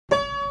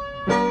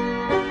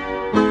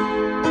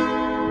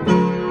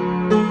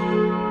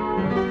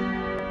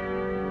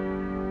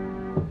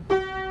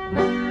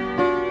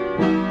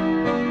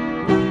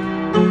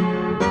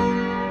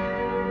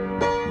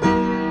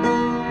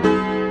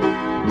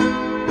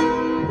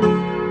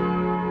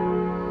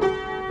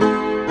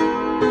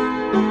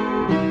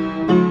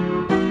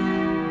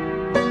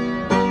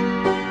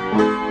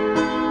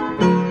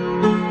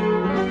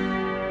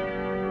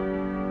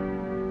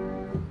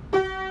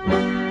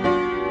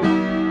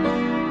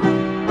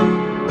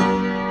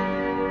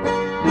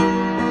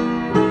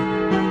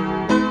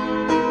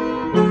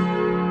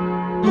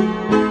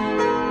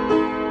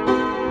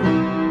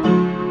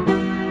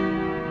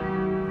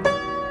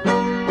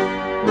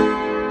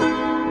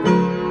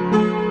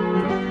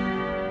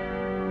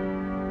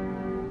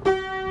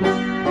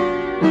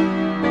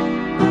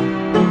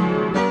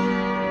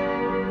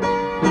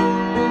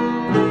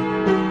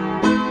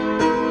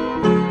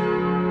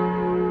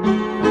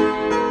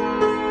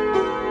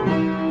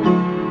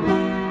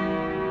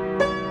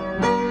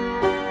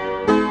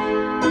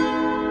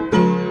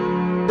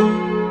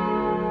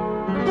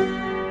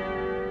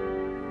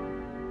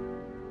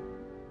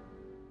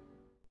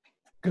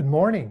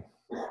morning.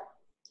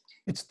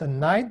 It's the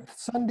 9th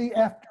Sunday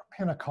after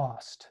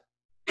Pentecost,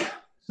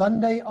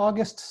 Sunday,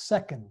 August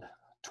 2nd,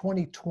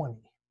 2020.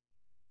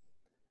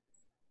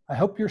 I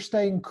hope you're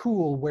staying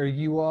cool where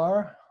you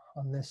are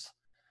on this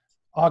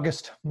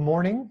August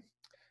morning.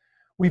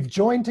 We've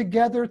joined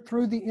together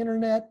through the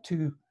internet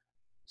to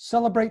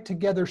celebrate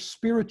together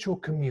spiritual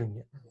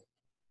communion.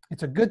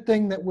 It's a good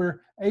thing that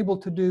we're able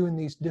to do in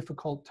these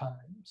difficult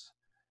times.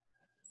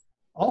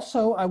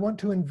 Also, I want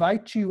to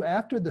invite you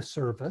after the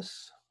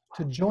service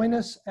to join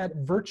us at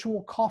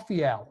virtual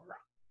coffee hour.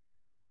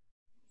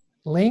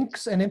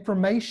 Links and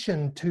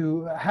information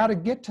to how to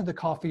get to the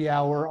coffee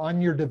hour on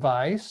your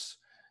device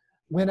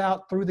went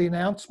out through the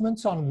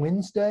announcements on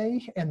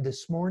Wednesday and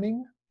this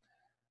morning.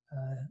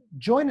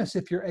 Join us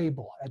if you're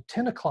able at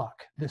 10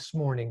 o'clock this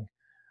morning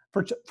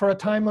for a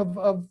time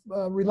of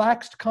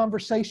relaxed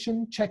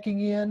conversation, checking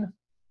in,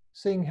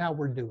 seeing how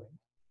we're doing.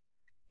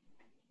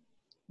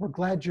 We're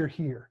glad you're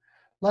here.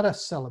 Let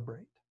us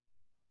celebrate.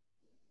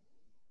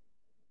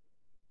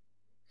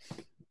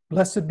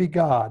 Blessed be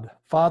God,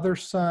 Father,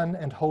 Son,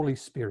 and Holy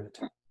Spirit.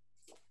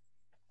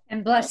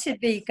 And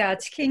blessed be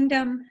God's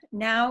kingdom,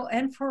 now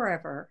and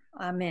forever.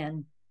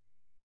 Amen.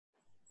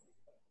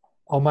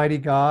 Almighty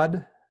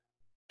God,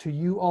 to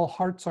you all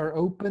hearts are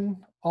open,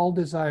 all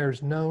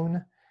desires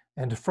known,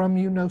 and from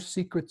you no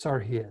secrets are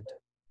hid.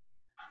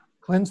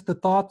 Cleanse the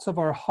thoughts of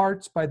our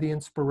hearts by the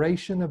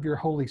inspiration of your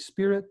Holy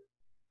Spirit,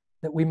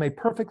 that we may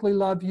perfectly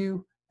love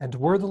you and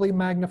worthily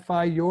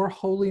magnify your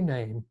holy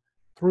name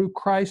through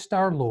Christ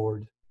our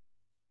Lord.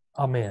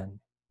 Amen.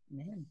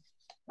 Amen.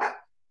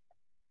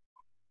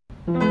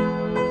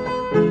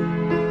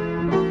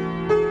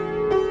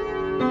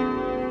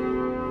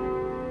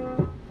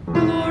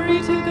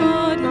 Glory to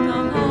God in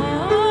the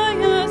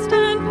highest,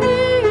 and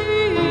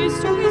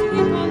peace to his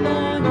people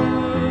on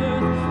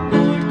earth.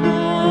 Lord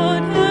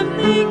God,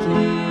 heavenly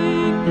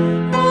King,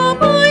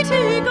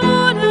 almighty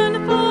God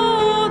and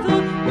Father,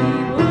 we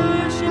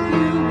worship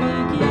you, we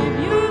give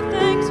you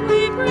thanks, we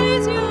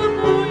praise you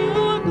for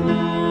your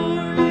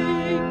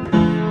glory.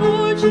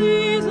 Lord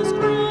Jesus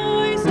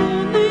Christ,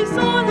 only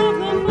Son of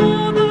the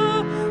Father,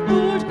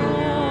 Lord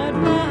God,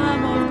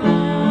 Lamb of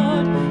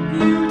God,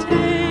 you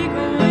take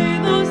away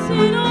the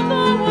sin of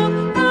the world,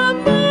 have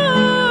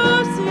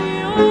mercy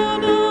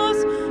on us.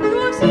 You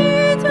are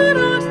seated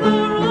at the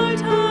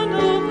right hand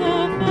of the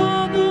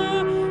Father,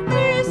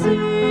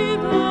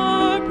 receive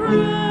our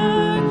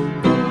prayer.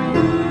 For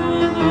you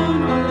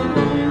alone are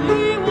the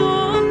Holy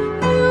One,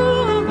 you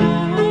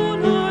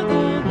alone are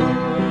the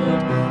Lord,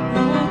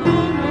 you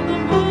alone are the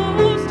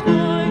Most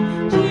High,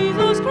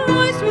 Jesus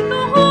Christ with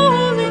the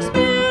Holy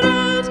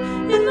Spirit,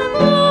 in the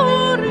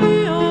glory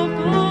of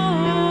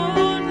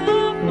God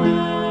the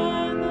Father.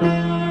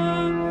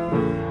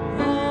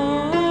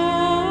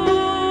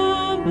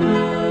 Amen.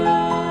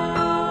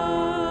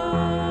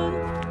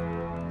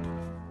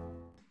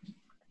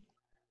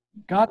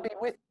 God be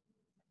with you.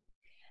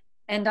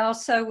 And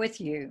also with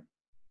you.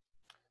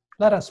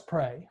 Let us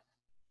pray.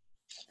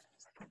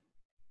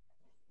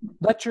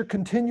 Let your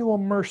continual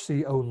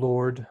mercy, O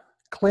Lord,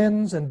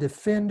 cleanse and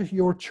defend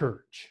your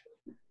church.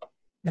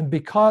 And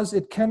because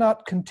it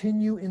cannot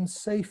continue in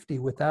safety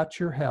without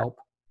your help,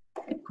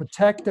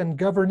 protect and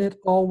govern it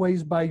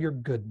always by your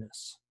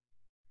goodness.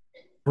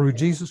 Through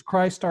Jesus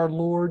Christ our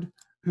Lord,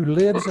 who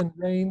lives and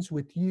reigns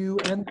with you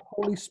and the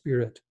Holy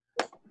Spirit,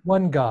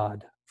 one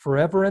God,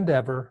 forever and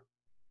ever.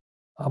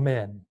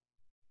 Amen.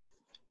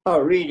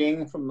 A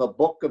reading from the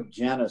book of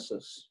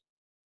Genesis.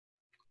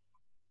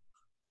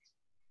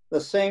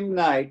 The same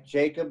night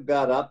Jacob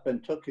got up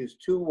and took his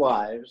 2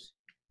 wives,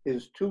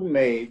 his 2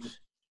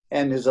 maids,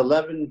 and his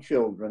 11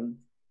 children,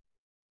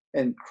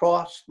 and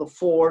crossed the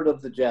ford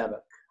of the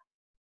Jabbok.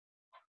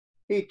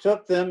 He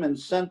took them and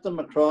sent them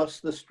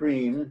across the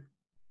stream,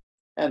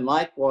 and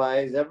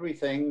likewise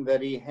everything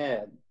that he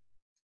had.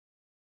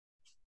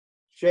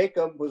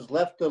 Jacob was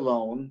left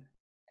alone,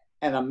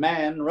 and a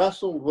man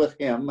wrestled with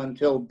him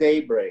until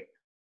daybreak.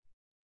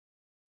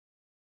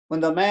 When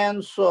the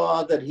man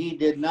saw that he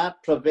did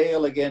not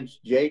prevail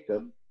against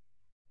Jacob,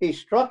 he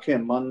struck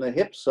him on the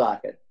hip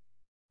socket,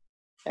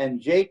 and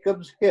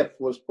Jacob's hip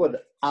was put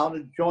out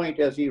of joint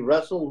as he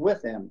wrestled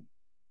with him.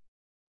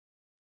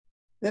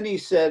 Then he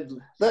said,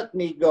 "Let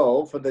me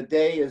go, for the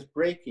day is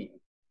breaking."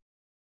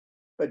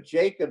 But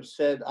Jacob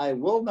said, "I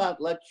will not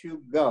let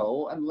you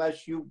go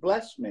unless you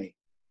bless me."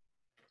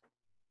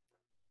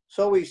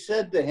 So he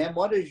said to him,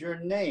 "What is your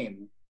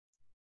name?"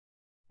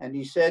 And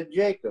he said,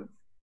 "Jacob."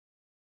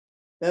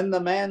 Then the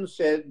man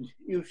said,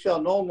 "You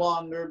shall no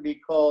longer be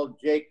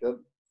called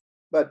Jacob,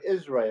 but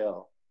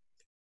Israel,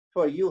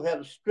 for you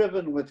have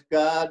striven with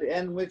God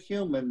and with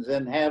humans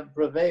and have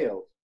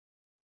prevailed."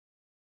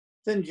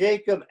 Then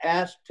Jacob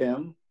asked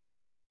him,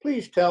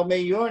 "Please tell me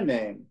your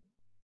name."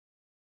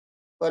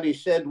 But he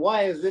said,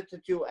 "Why is it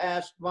that you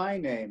asked my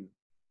name?"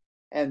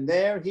 And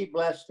there he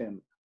blessed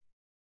him.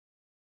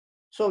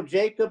 So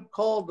Jacob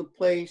called the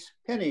place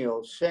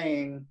Peniel,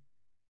 saying,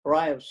 "For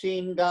I have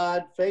seen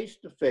God face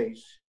to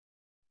face,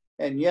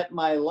 and yet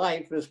my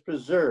life is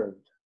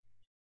preserved."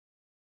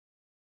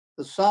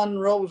 The sun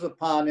rose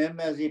upon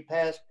him as he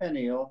passed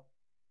Peniel,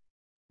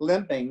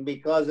 limping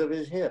because of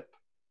his hip.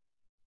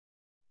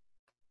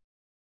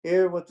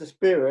 Hear what the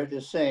Spirit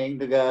is saying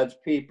to God's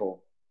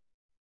people.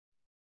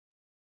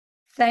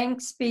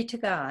 Thanks be to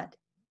God.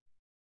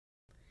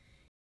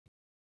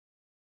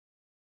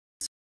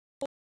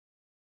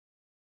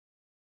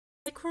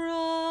 I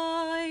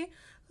cry,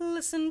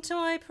 listen to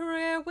my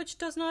prayer which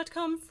does not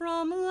come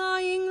from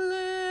lying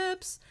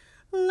lips.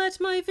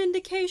 Let my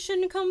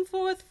vindication come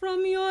forth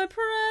from your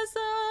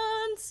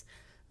presence.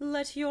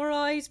 Let your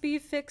eyes be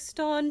fixed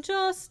on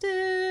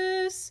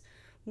justice.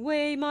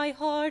 Weigh my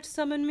heart,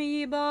 summon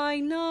me by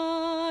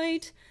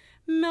night.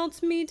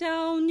 Melt me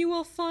down, you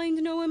will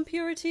find no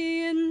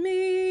impurity in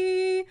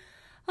me.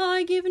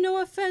 I give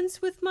no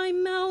offense with my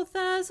mouth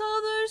as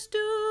others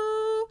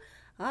do.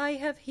 I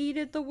have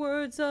heeded the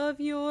words of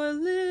your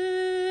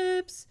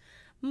lips.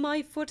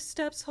 My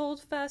footsteps hold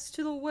fast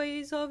to the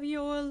ways of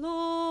your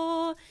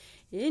law.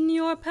 In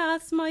your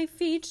paths my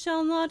feet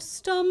shall not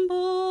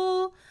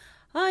stumble.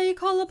 I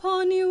call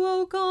upon you,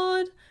 O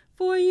God,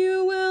 for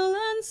you will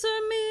answer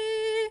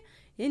me.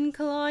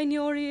 Incline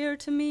your ear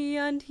to me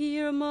and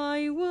hear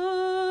my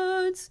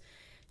words.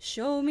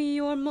 Show me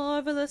your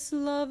marvelous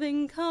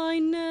loving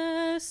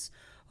kindness,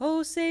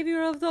 O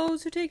Savior of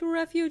those who take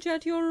refuge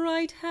at your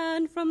right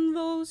hand from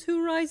those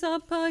who rise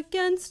up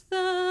against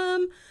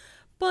them.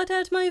 But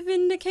at my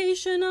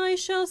vindication I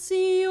shall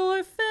see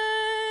your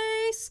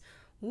face.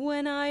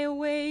 When I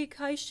awake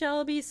I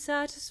shall be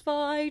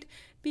satisfied,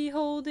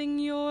 beholding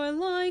your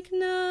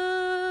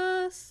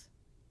likeness.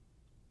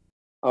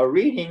 A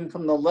reading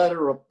from the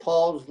letter of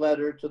Paul's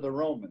letter to the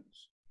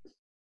Romans.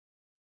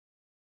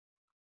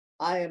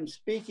 I am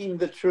speaking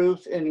the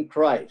truth in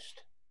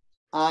Christ.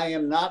 I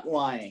am not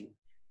lying.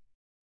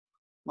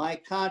 My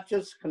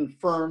conscience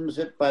confirms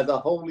it by the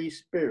Holy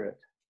Spirit.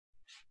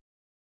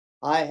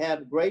 I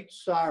have great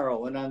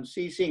sorrow and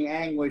unceasing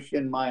anguish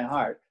in my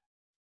heart.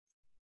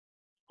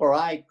 For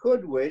I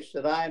could wish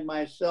that I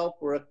myself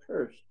were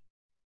accursed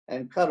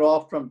and cut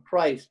off from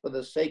Christ for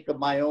the sake of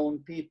my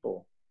own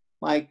people,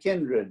 my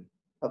kindred,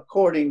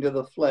 according to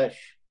the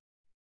flesh.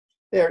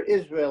 They are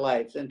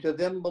Israelites, and to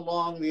them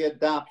belong the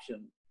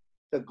adoption,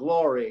 the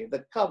glory,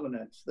 the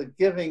covenants, the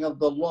giving of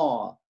the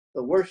law,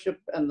 the worship,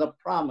 and the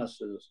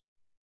promises.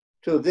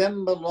 To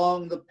them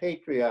belong the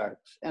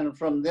patriarchs, and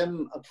from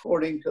them,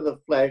 according to the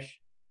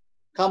flesh,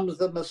 comes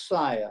the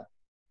Messiah,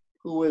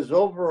 who is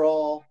over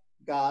all,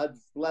 God,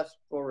 blessed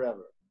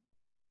forever.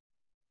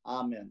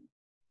 Amen.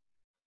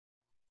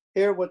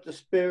 Hear what the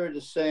Spirit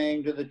is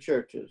saying to the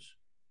churches.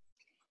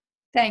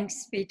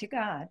 Thanks be to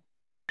God.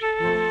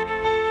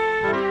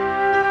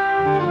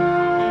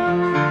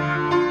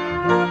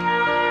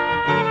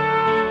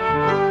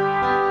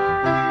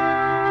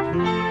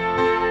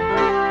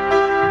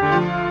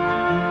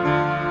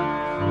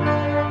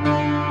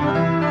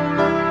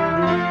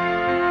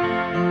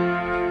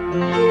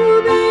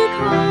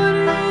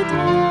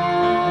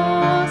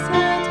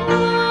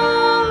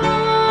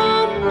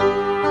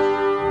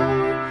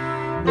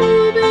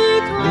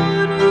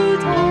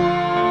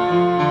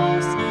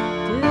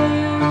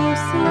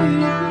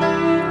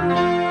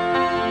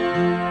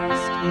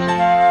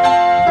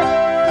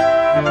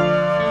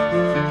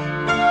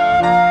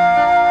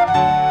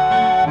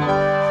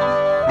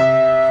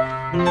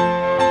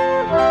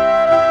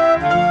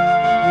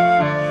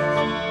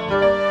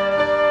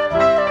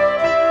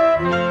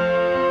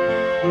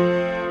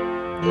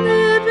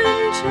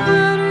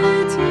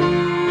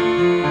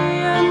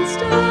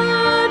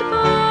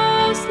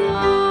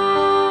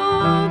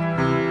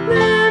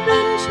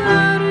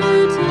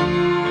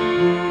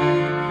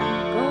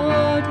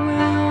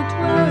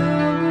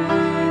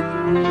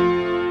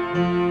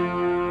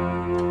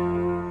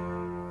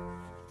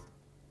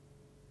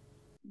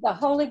 The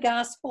Holy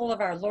Gospel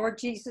of our Lord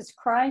Jesus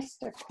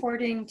Christ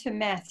according to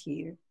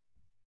Matthew.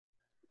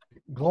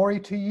 Glory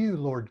to you,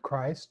 Lord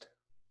Christ.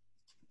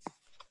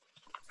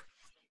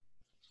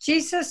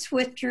 Jesus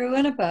withdrew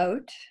in a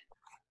boat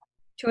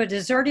to a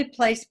deserted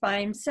place by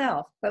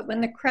himself, but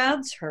when the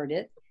crowds heard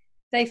it,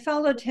 they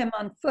followed him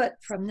on foot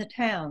from the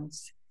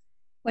towns.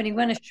 When he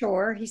went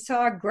ashore, he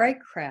saw a great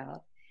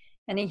crowd,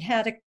 and he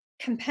had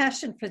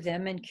compassion for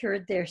them and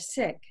cured their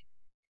sick.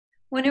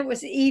 When it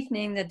was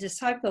evening, the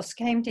disciples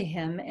came to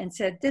him and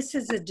said, "This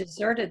is a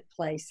deserted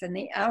place, and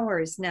the hour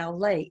is now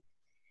late.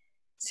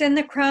 Send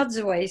the crowds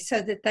away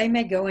so that they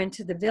may go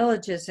into the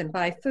villages and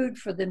buy food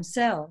for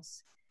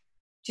themselves."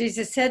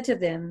 Jesus said to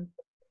them,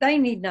 "They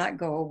need not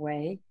go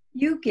away.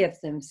 You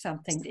give them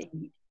something to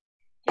eat."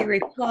 He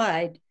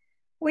replied,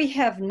 "We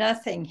have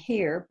nothing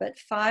here but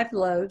 5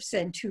 loaves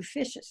and 2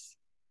 fishes."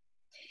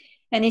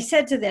 And he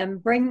said to them,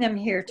 "Bring them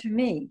here to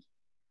me."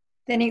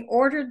 Then he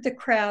ordered the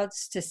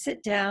crowds to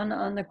sit down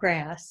on the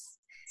grass.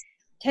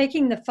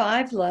 Taking the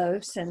 5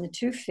 loaves and the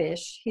 2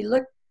 fish, he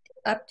looked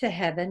up to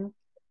heaven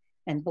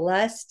and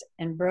blessed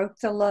and broke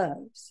the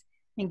loaves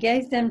and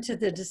gave them to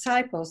the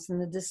disciples,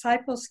 and the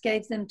disciples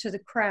gave them to the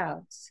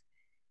crowds.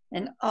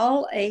 And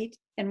all ate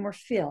and were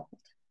filled.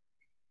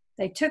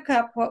 They took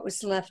up what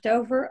was left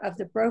over of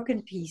the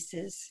broken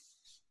pieces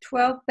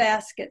 12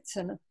 baskets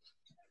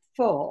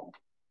full,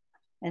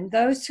 and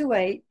those who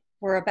ate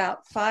were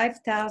about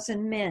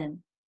 5,000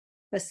 men,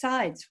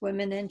 besides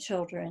women and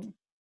children.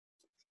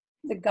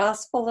 The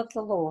Gospel of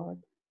the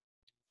Lord.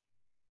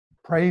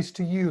 Praise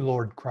to you,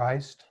 Lord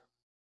Christ.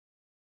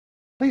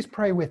 Please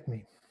pray with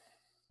me.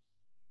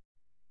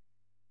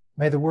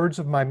 May the words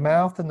of my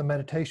mouth and the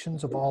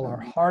meditations of all our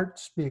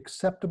hearts be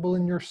acceptable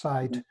in your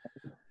sight,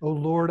 O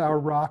Lord, our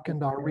rock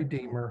and our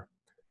Redeemer.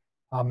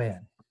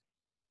 Amen.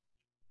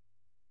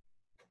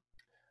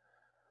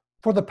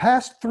 For the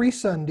past 3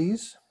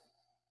 Sundays,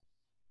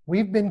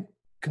 we've been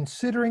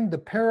considering the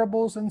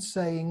parables and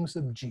sayings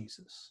of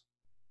Jesus,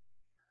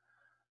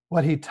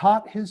 what he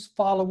taught his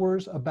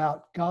followers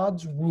about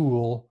God's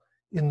rule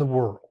in the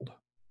world.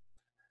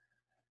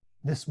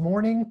 This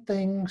morning,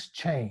 things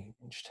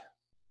changed.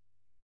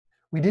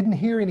 We didn't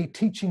hear any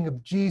teaching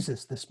of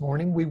Jesus this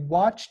morning. We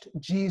watched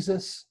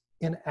Jesus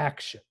in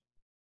action.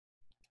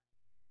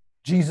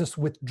 Jesus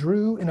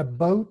withdrew in a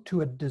boat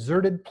to a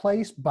deserted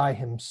place by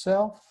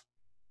himself,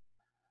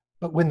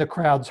 but when the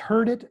crowds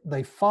heard it,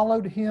 they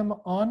followed him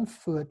on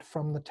foot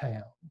from the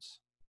towns.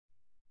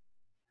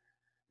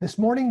 This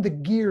morning, the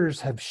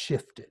gears have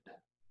shifted.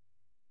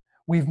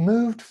 We've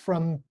moved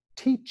from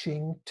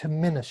teaching to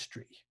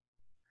ministry,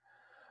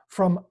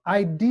 from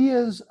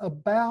ideas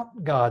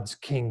about God's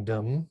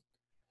kingdom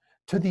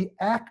to the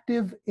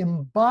active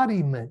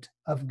embodiment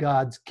of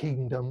God's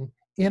kingdom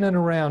in and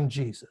around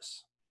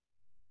Jesus.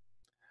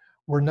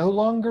 We're no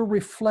longer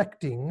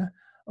reflecting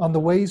on the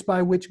ways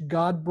by which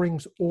God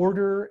brings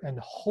order and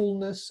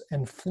wholeness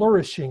and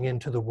flourishing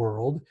into the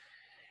world.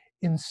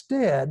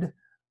 Instead,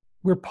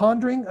 we're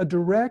pondering a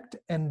direct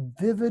and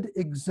vivid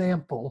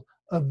example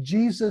of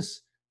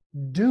Jesus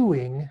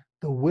doing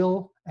the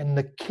will and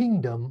the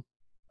kingdom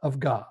of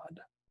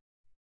God.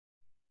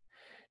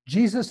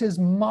 Jesus is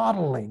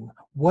modeling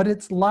what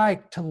it's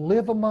like to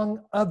live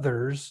among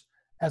others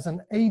as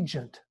an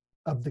agent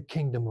of the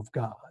kingdom of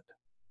God.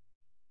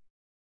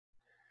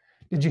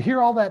 Did you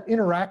hear all that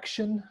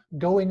interaction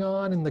going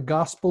on in the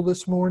gospel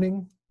this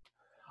morning?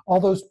 All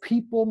those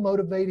people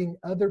motivating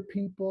other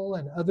people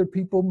and other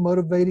people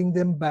motivating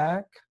them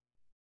back?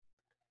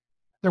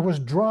 There was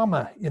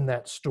drama in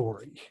that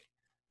story.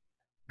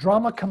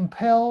 Drama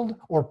compelled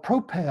or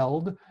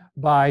propelled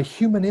by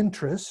human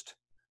interest,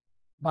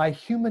 by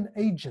human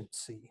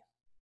agency.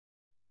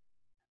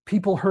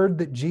 People heard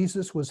that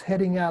Jesus was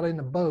heading out in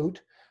a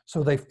boat,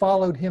 so they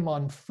followed him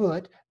on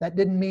foot. That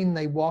didn't mean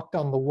they walked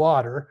on the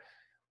water.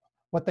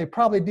 What they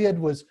probably did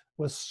was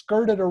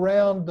skirted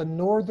around the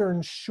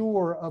northern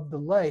shore of the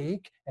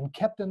lake and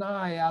kept an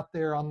eye out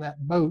there on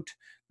that boat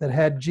that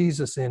had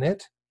Jesus in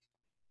it.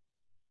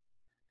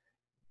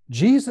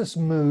 Jesus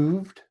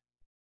moved,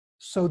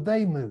 so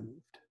they moved.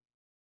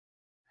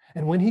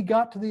 And when he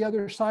got to the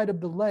other side of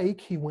the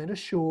lake, he went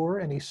ashore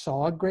and he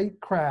saw a great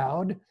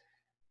crowd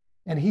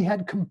and he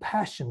had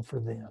compassion for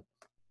them.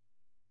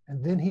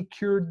 And then he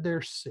cured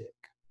their sick.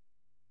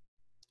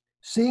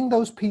 Seeing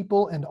those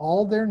people and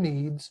all their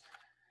needs,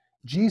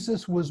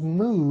 Jesus was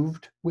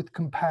moved with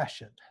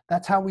compassion.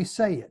 That's how we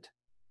say it.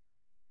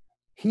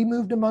 He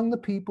moved among the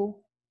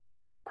people,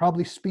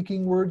 probably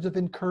speaking words of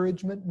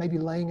encouragement, maybe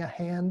laying a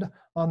hand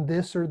on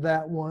this or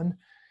that one,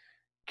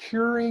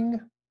 curing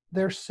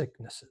their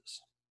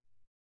sicknesses.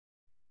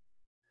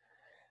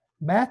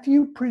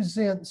 Matthew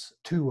presents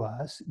to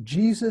us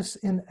Jesus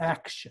in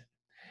action.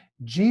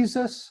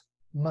 Jesus,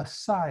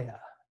 Messiah,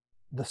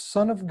 the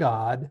Son of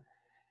God,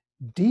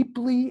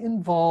 deeply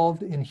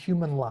involved in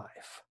human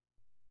life.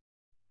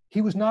 He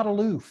was not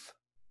aloof.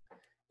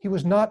 He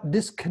was not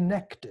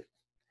disconnected.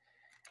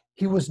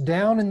 He was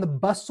down in the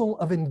bustle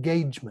of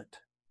engagement,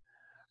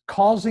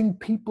 causing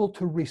people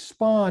to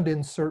respond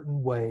in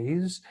certain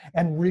ways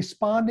and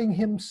responding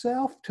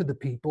himself to the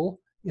people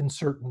in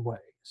certain ways.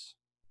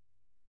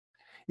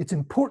 It's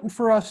important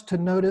for us to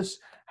notice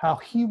how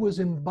he was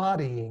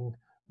embodying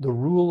the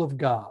rule of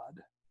God.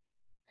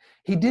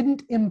 He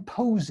didn't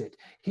impose it.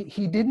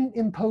 He didn't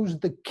impose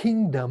the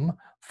kingdom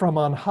from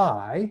on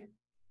high.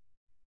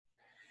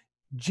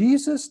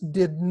 Jesus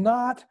did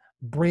not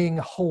bring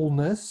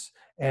wholeness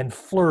and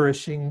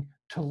flourishing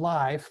to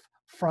life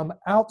from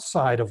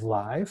outside of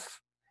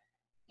life.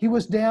 He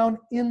was down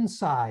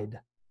inside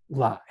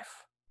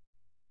life,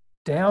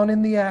 down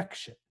in the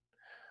action,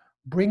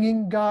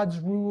 bringing God's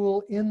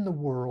rule in the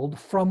world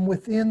from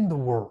within the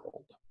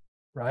world,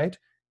 right?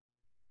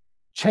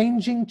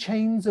 Changing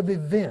chains of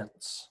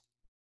events.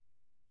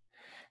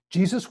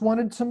 Jesus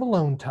wanted some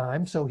alone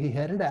time, so he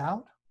headed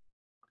out.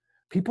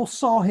 People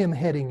saw him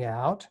heading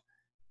out,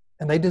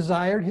 and they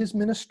desired his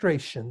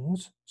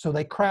ministrations, so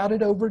they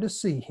crowded over to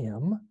see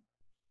him.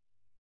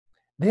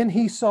 Then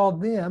he saw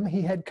them,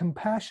 he had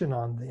compassion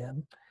on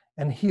them,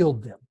 and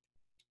healed them.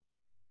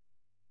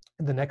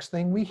 And the next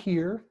thing we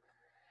hear,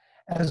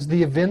 as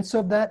the events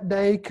of that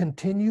day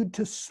continued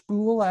to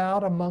spool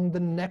out among the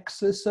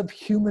nexus of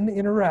human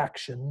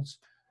interactions,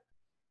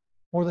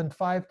 more than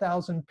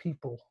 5,000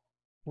 people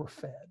were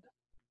fed.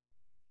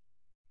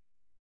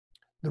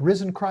 The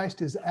risen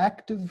Christ is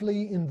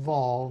actively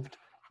involved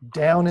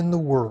down in the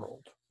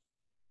world.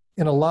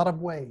 in a lot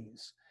of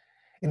ways.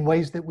 In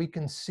ways that we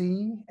can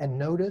see and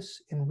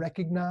notice and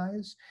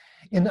recognize.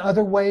 In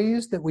other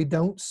ways that we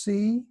don't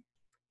see.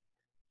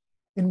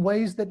 In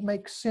ways that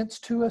make sense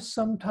to us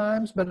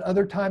sometimes, but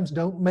other times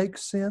don't make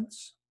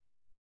sense.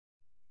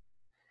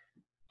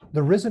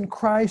 The risen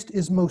Christ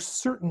is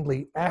most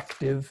certainly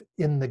active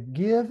in the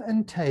give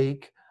and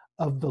take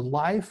of the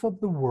life of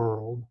the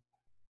world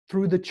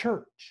through the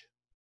church,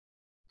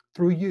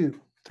 through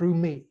you, through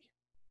me,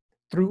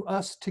 through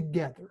us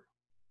together.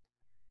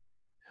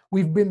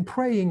 We've been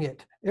praying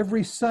it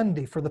every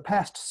Sunday for the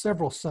past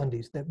several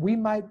Sundays, that we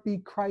might be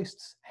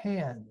Christ's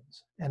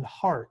hands and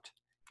heart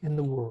in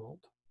the world.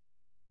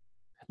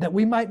 That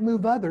we might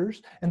move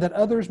others and that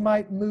others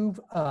might move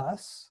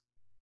us.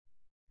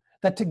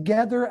 That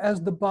together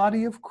as the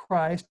body of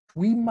Christ,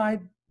 we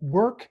might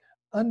work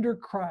under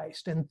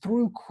Christ and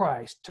through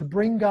Christ to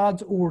bring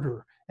God's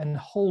order and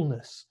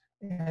wholeness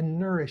and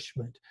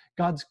nourishment,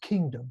 God's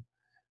kingdom,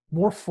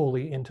 more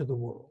fully into the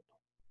world.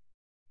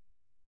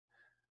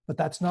 But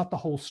that's not the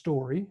whole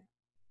story.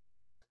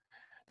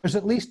 There's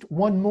at least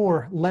one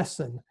more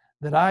lesson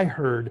that I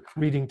heard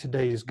reading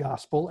today's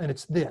gospel, and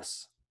it's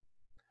this.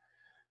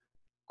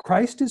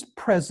 Christ is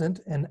present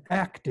and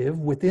active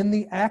within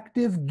the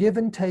active give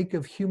and take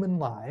of human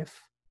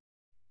life,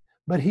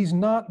 but he's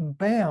not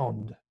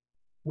bound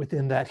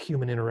within that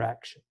human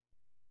interaction.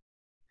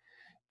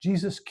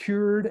 Jesus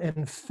cured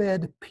and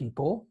fed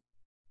people.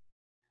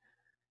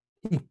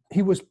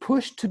 He was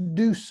pushed to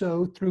do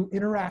so through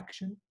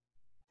interaction.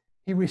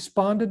 He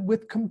responded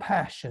with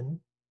compassion,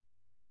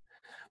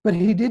 but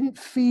he didn't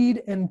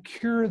feed and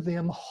cure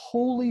them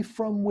wholly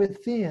from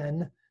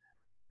within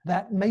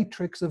that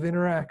matrix of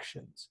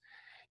interactions.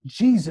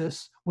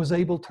 Jesus was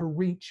able to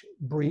reach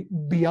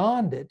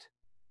beyond it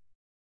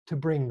to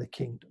bring the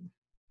kingdom.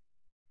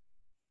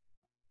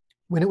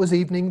 When it was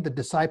evening, the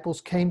disciples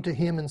came to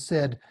him and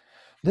said,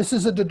 "This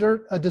is a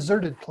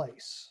deserted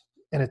place,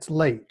 and it's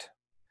late.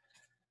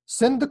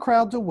 Send the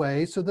crowds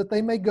away so that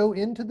they may go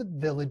into the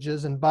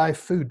villages and buy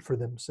food for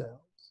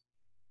themselves."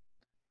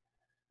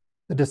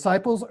 The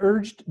disciples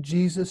urged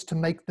Jesus to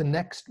make the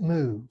next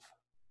move,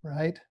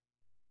 right?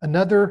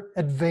 Another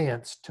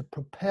advance to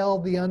propel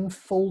the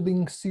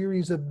unfolding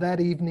series of that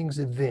evening's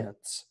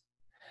events.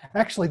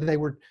 Actually, they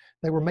were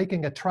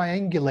making a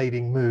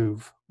triangulating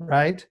move,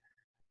 right?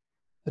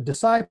 The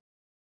disciples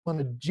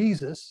wanted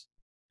Jesus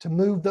to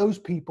move those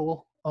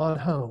people on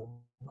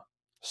home.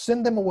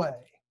 Send them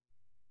away.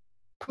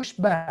 Push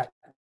back,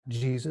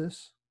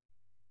 Jesus.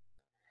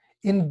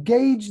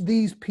 Engage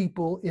these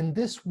people in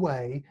this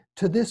way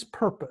to this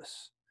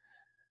purpose.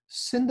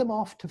 Send them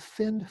off to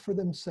fend for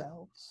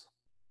themselves.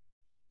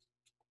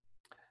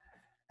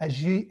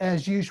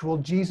 As usual,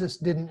 Jesus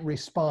didn't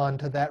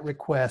respond to that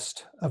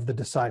request of the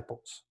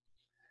disciples.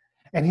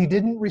 And he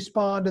didn't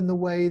respond in the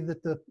way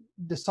that the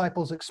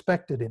disciples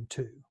expected him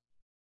to.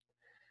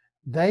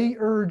 They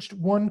urged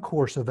one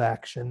course of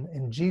action,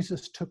 and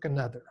Jesus took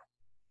another.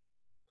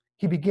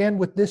 He began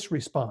with this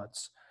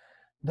response: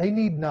 they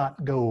need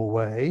not go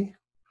away.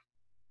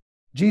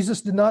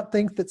 Jesus did not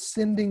think that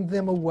sending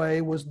them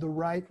away was the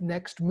right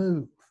next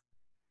move.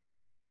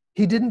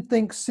 He didn't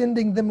think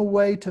sending them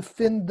away to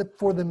fend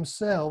for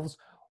themselves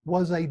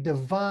was a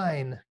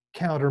divine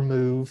counter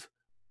move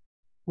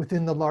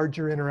within the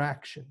larger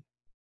interaction.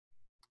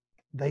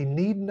 They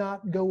need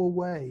not go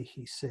away,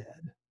 he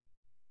said.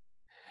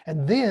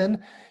 And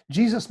then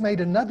Jesus made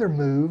another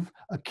move,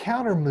 a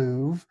counter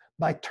move,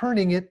 by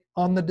turning it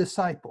on the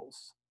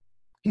disciples.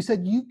 He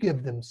said, "You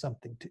give them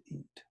something to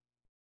eat."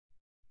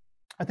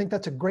 I think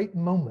that's a great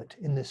moment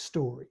in this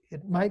story.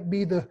 It might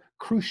be the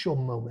crucial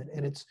moment,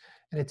 and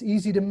it's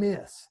easy to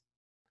miss.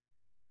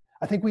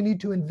 I think we need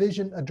to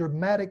envision a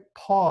dramatic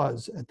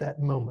pause at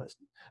that moment,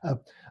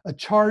 a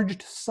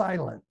charged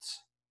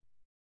silence,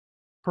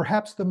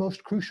 perhaps the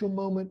most crucial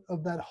moment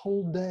of that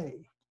whole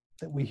day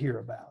that we hear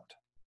about.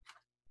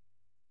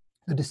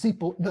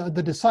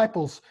 The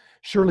disciples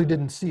surely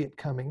didn't see it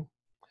coming.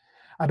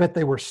 I bet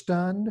they were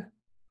stunned.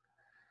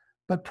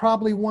 But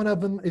probably one of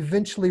them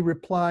eventually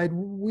replied,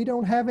 "We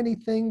don't have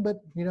anything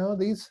but,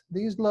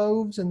 these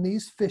loaves and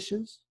these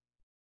fishes."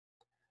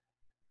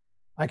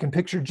 I can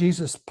picture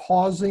Jesus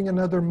pausing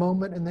another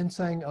moment and then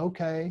saying,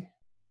 "Okay,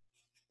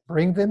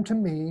 bring them to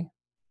me."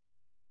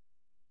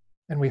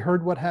 And we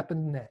heard what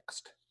happened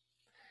next.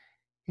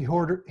 He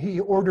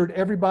ordered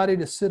everybody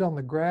to sit on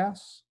the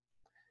grass.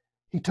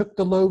 He took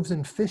the loaves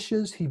and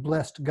fishes, he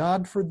blessed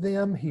God for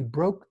them, he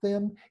broke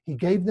them, he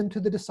gave them to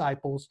the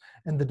disciples,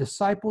 and the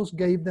disciples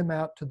gave them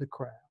out to the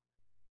crowd.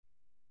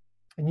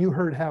 And you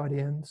heard how it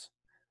ends.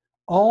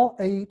 All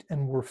ate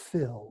and were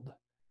filled.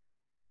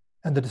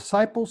 And the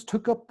disciples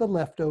took up the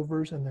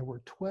leftovers, and there were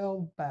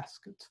 12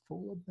 baskets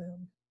full of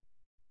them.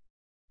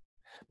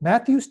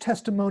 Matthew's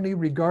testimony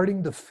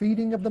regarding the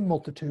feeding of the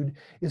multitude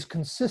is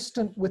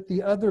consistent with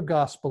the other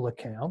gospel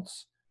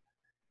accounts.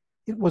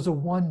 It was a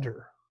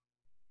wonder.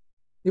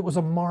 It was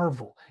a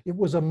marvel. It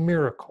was a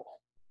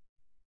miracle.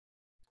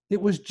 It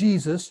was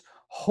Jesus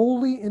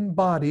wholly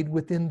embodied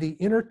within the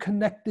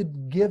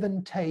interconnected give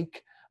and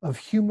take of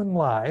human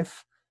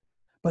life,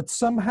 but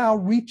somehow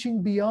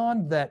reaching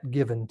beyond that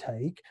give and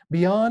take,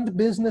 beyond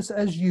business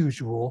as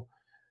usual,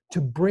 to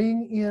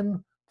bring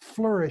in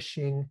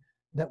flourishing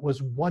that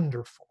was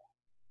wonderful.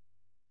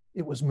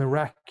 It was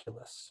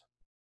miraculous.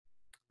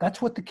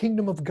 That's what the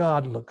kingdom of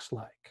God looks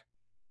like.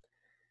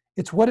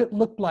 It's what it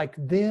looked like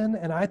then,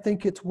 and I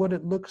think it's what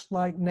it looks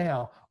like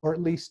now, or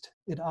at least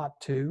it ought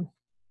to.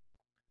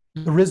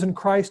 The risen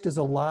Christ is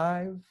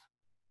alive,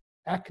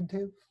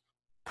 active,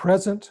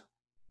 present,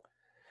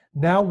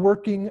 now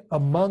working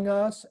among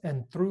us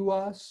and through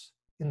us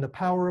in the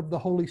power of the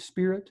Holy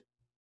Spirit.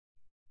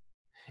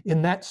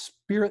 In that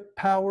Spirit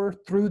power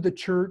through the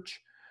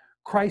church,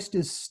 Christ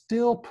is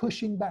still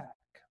pushing back,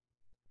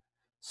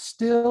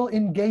 still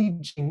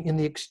engaging in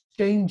the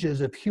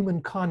exchanges of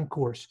human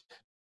concourse.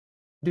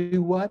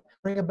 Do what?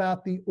 Bring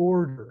about the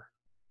order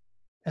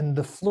and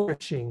the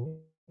flourishing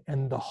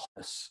and the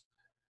wholeness.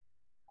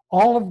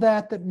 All of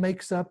that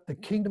makes up the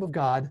kingdom of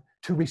God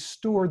to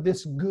restore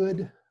this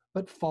good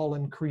but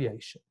fallen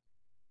creation.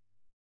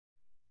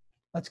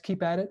 Let's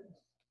keep at it.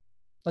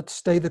 Let's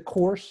stay the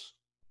course.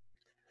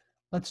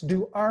 Let's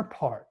do our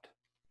part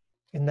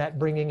in that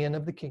bringing in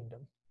of the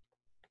kingdom.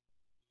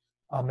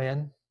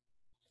 Amen.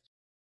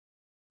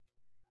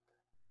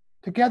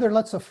 Together,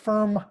 let's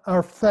affirm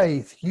our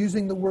faith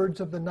using the words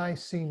of the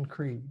Nicene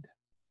Creed.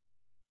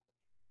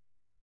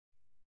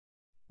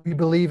 We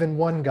believe in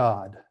one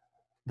God,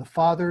 the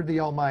Father, the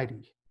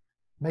Almighty,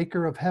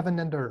 maker of heaven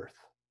and earth,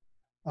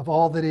 of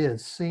all that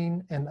is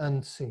seen and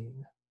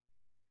unseen.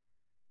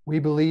 We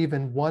believe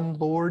in one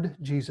Lord,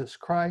 Jesus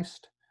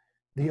Christ,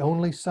 the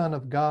only Son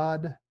of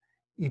God,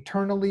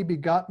 eternally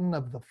begotten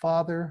of the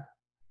Father,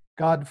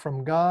 God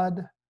from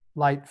God,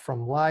 light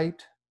from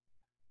light,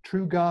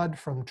 true God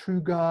from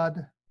true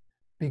God,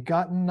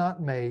 begotten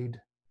not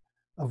made,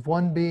 of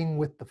one being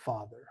with the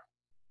Father.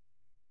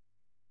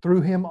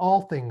 Through him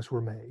all things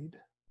were made.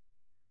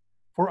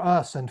 For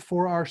us and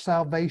for our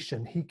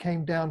salvation he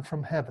came down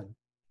from heaven.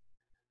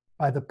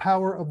 By the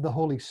power of the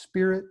Holy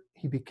Spirit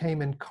he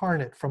became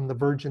incarnate from the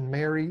Virgin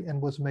Mary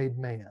and was made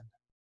man.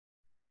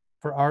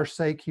 For our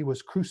sake he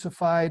was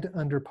crucified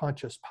under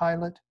Pontius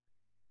Pilate.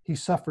 He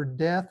suffered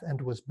death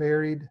and was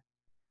buried.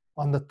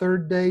 On the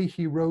third day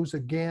he rose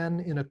again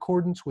in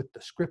accordance with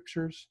the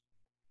Scriptures.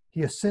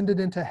 He ascended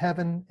into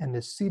heaven and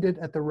is seated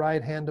at the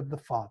right hand of the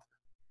Father.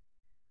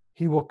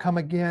 He will come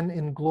again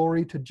in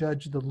glory to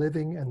judge the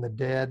living and the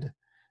dead,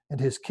 and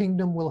his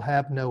kingdom will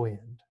have no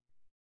end.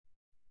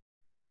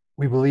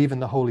 We believe in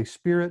the Holy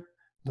Spirit,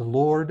 the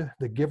Lord,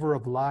 the giver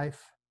of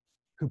life,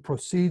 who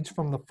proceeds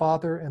from the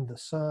Father and the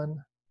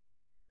Son.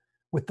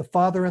 With the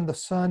Father and the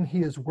Son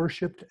he is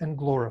worshiped and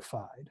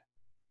glorified.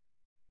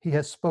 He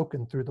has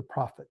spoken through the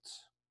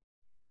prophets.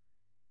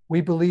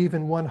 We believe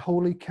in one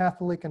holy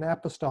Catholic and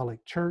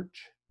Apostolic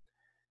Church.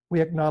 We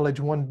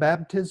acknowledge one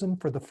baptism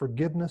for the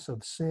forgiveness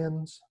of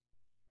sins.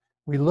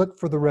 We look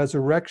for the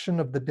resurrection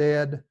of the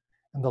dead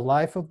and the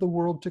life of the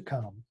world to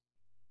come.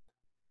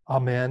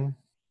 Amen.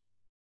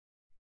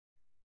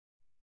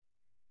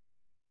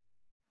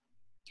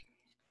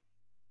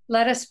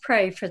 Let us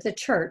pray for the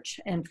church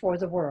and for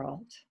the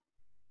world.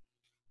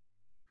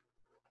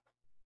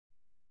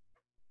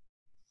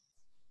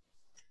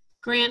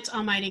 Grant,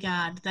 Almighty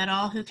God, that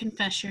all who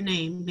confess your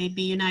name may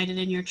be united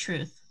in your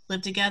truth,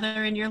 live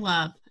together in your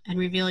love, and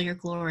reveal your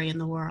glory in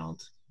the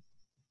world.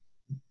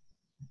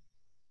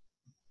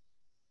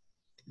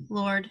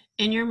 Lord,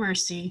 in your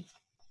mercy,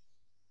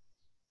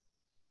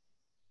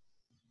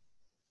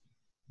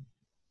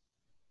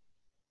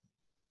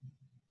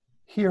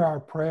 Hear our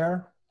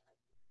prayer.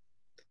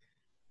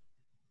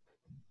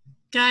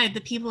 guide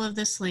the people of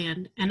this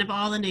land and of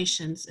all the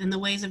nations in the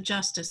ways of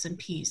justice and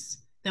peace,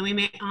 that we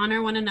may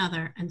honor one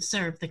another and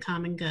serve the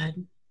common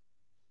good.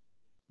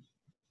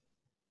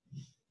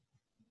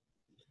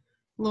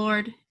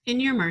 Lord, in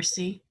your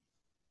mercy,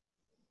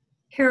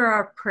 Hear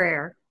our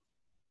prayer.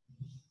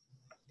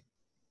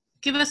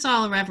 give us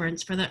all a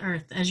reverence for the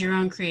earth as your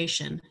own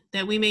creation,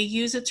 that we may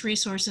use its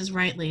resources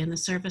rightly in the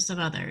service of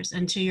others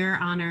and to your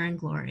honor and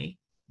glory.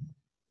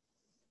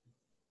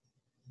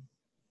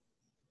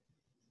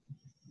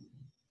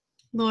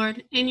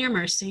 Lord, in your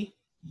mercy,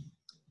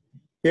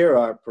 Hear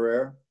our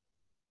prayer.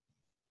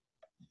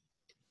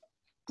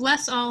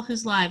 bless all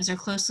whose lives are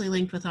closely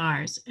linked with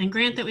ours, and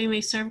grant that we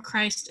may serve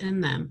Christ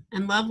in them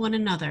and love one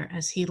another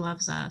as he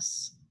loves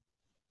us.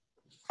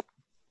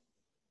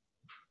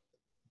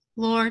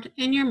 Lord,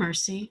 in your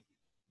mercy,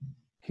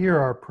 Hear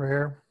our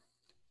prayer.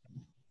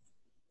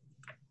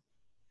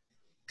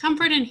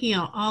 comfort and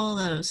heal all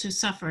those who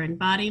suffer in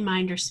body,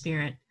 mind, or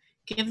spirit.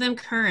 Give them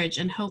courage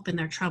and hope in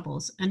their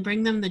troubles, and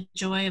bring them the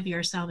joy of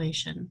your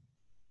salvation.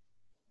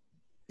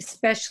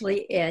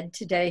 Especially Ed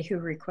today, who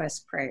requests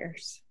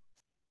prayers.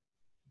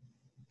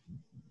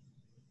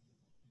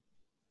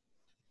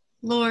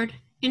 Lord,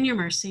 in your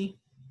mercy,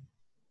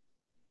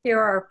 Hear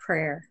our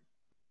prayer.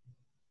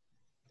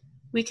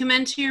 we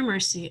commend to your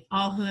mercy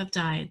all who have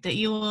died, that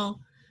your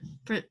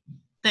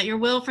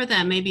will for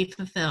them may be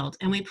fulfilled,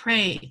 and we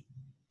pray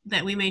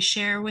that we may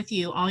share with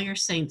you all your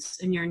saints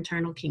in your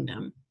eternal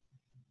kingdom.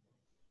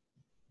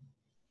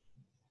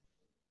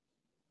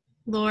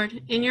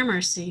 Lord, in your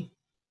mercy,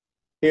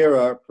 hear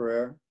our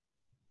prayer.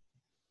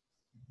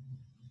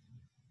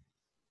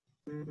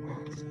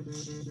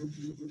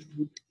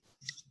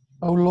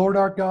 O Lord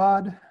our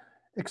God,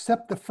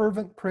 accept the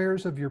fervent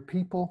prayers of your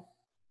people.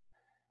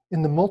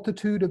 In the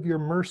multitude of your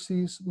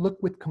mercies,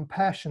 look with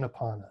compassion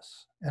upon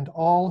us and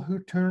all who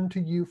turn to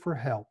you for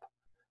help.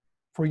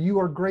 For you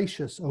are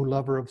gracious, O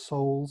lover of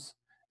souls,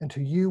 and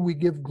to you we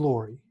give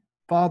glory,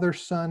 Father,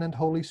 Son, and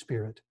Holy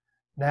Spirit,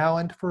 now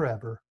and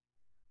forever.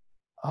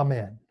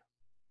 Amen.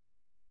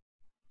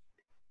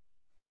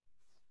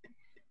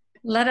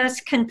 Let us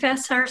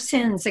confess our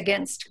sins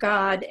against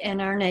God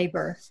and our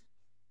neighbor.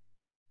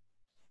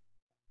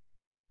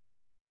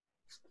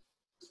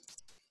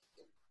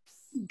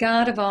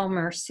 God of all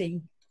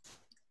mercy,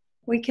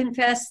 we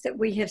confess that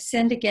we have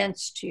sinned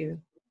against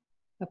you,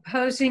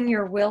 opposing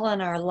your will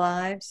in our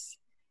lives.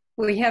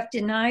 We have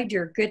denied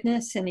your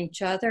goodness in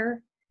each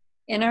other,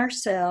 in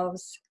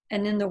ourselves,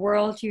 and in the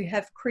world you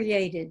have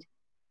created.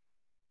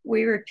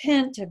 We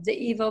repent of the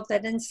evil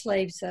that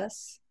enslaves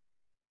us,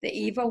 the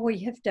evil we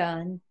have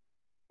done,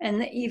 and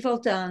the evil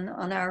done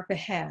on our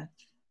behalf.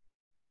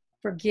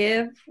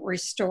 Forgive,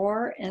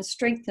 restore, and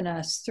strengthen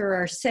us through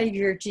our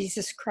Savior,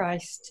 Jesus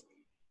Christ,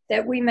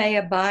 that we may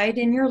abide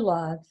in your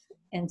love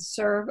and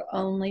serve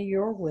only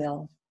your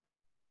will.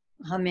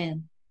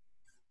 Amen.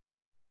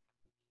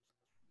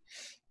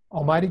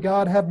 Almighty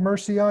God, have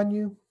mercy on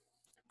you,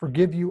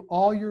 forgive you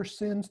all your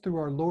sins through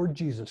our Lord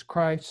Jesus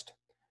Christ,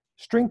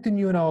 strengthen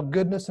you in all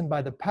goodness, and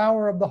by the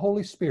power of the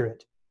Holy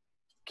Spirit,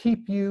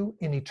 keep you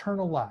in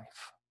eternal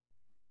life.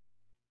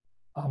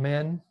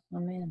 Amen.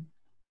 Amen.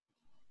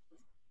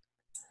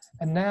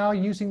 And now,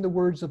 using the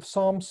words of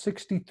Psalm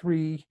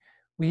 63,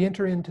 we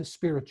enter into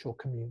spiritual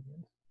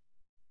communion.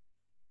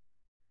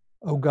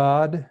 O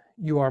God,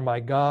 you are my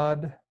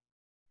God.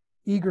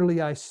 Eagerly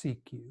I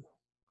seek you.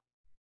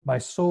 My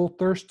soul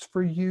thirsts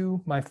for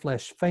you, my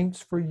flesh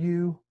faints for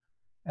you,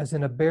 as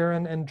in a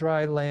barren and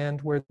dry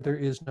land where there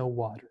is no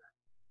water.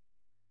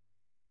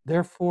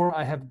 Therefore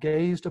I have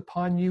gazed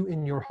upon you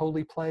in your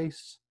holy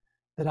place,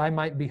 that I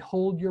might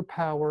behold your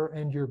power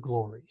and your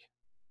glory.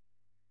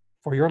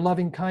 For your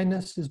loving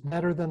kindness is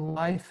better than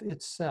life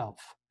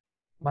itself.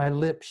 My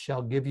lips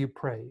shall give you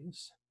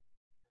praise.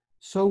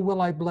 So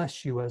will I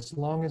bless you as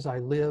long as I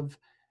live,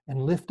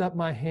 and lift up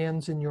my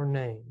hands in your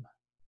name.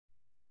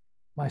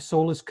 My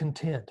soul is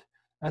content,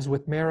 as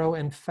with marrow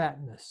and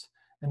fatness,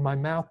 and my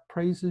mouth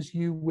praises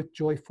you with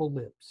joyful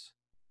lips.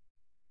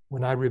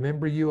 When I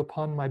remember you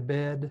upon my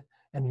bed,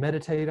 and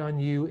meditate on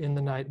you in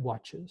the night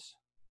watches.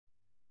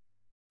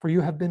 For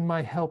you have been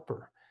my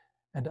helper,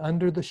 and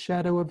under the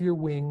shadow of your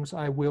wings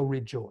I will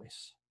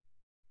rejoice.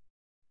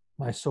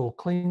 My soul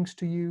clings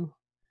to you,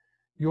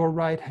 your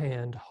right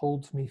hand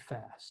holds me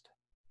fast.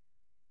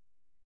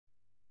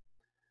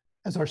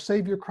 As our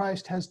Savior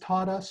Christ has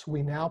taught us,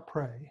 we now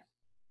pray.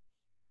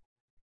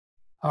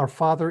 Our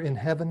Father in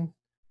heaven,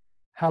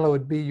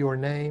 hallowed be your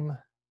name.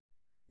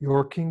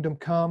 Your kingdom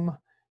come,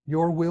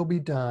 your will be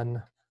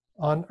done,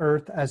 on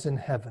earth as in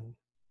heaven.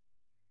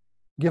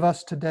 Give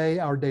us today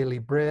our daily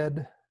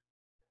bread.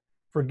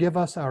 Forgive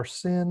us our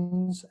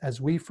sins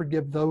as we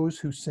forgive those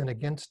who sin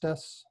against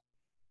us.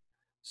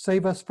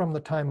 Save us from the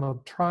time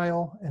of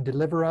trial and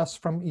deliver us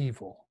from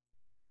evil.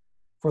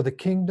 For the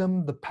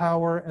kingdom, the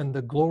power, and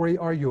the glory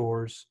are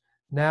yours,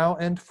 now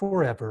and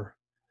forever.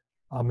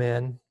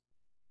 Amen.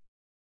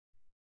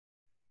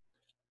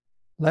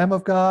 Lamb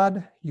of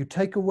God, you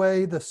take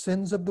away the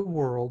sins of the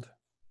world.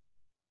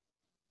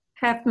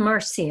 Have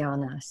mercy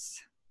on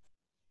us.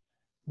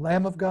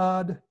 Lamb of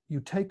God, you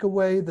take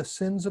away the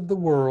sins of the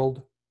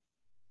world.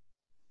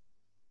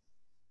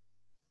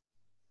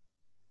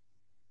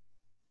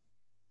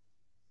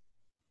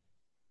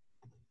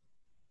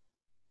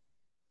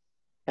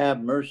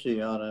 Have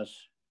mercy on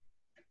us.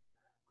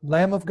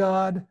 Lamb of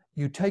God,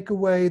 you take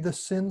away the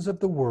sins of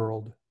the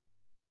world.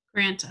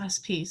 grant us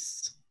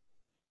peace.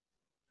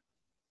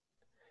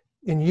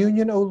 In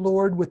union, O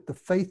Lord, with the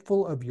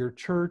faithful of your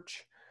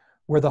church,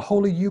 where the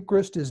Holy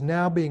Eucharist is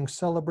now being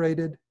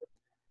celebrated,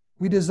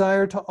 we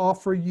desire to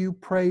offer you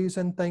praise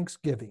and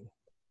thanksgiving.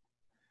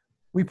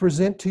 We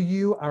present to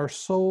you our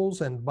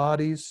souls and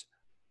bodies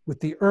with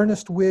the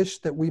earnest wish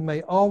that we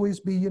may always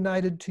be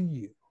united to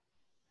you.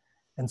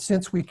 And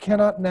since we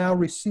cannot now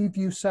receive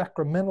you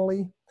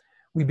sacramentally,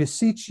 we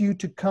beseech you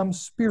to come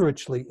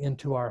spiritually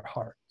into our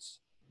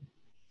hearts.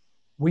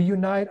 We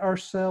unite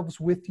ourselves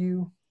with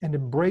you and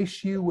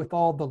embrace you with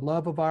all the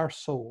love of our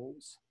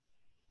souls.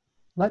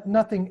 Let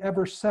nothing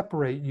ever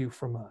separate you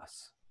from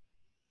us.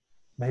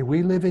 May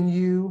we live in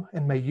you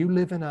and may you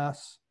live in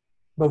us,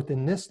 both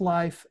in this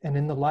life and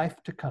in the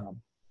life to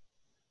come.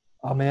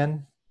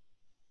 Amen.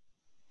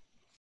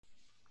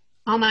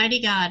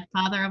 Almighty God,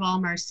 Father of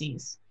all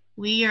mercies,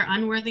 we, your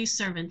unworthy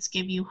servants,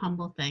 give you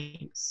humble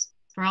thanks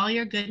for all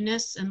your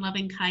goodness and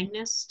loving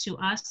kindness to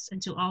us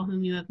and to all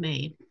whom you have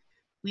made.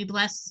 We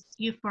bless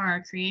you for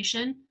our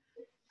creation,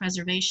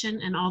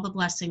 preservation, and all the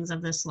blessings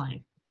of this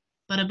life,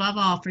 but above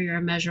all for your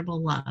immeasurable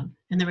love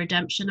and the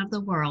redemption of the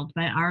world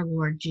by our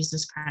Lord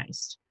Jesus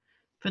Christ.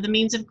 for the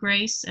means of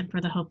grace, and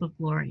for the hope of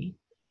glory.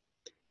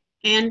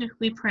 And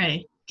we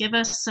pray, give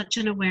us such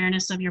an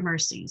awareness of your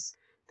mercies,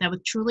 that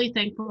with truly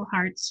thankful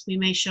hearts we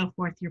may show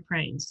forth your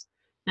praise,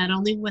 not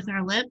only with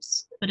our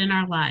lips, but in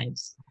our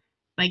lives,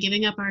 by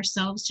giving up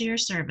ourselves to your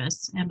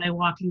service and by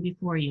walking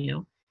before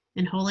you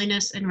in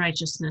holiness and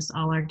righteousness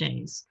all our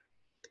days.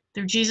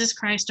 Through Jesus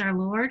Christ our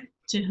Lord,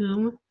 to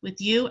whom, with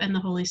you and the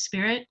Holy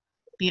Spirit,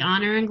 be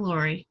honor and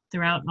glory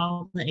throughout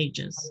all the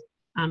ages.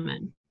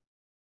 Amen.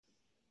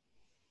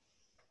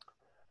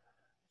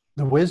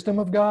 The wisdom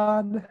of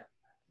God,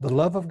 the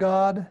love of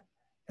God,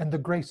 and the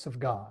grace of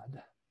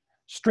God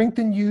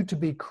strengthen you to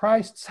be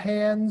Christ's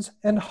hands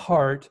and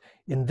heart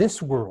in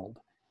this world.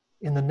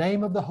 In the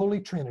name of the Holy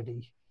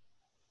Trinity.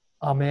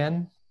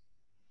 Amen.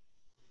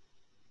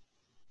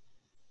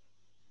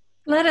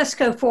 Let us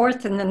go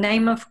forth in the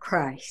name of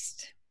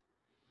Christ.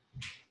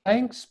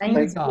 Thanks be to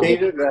Thanks God. be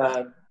to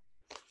God.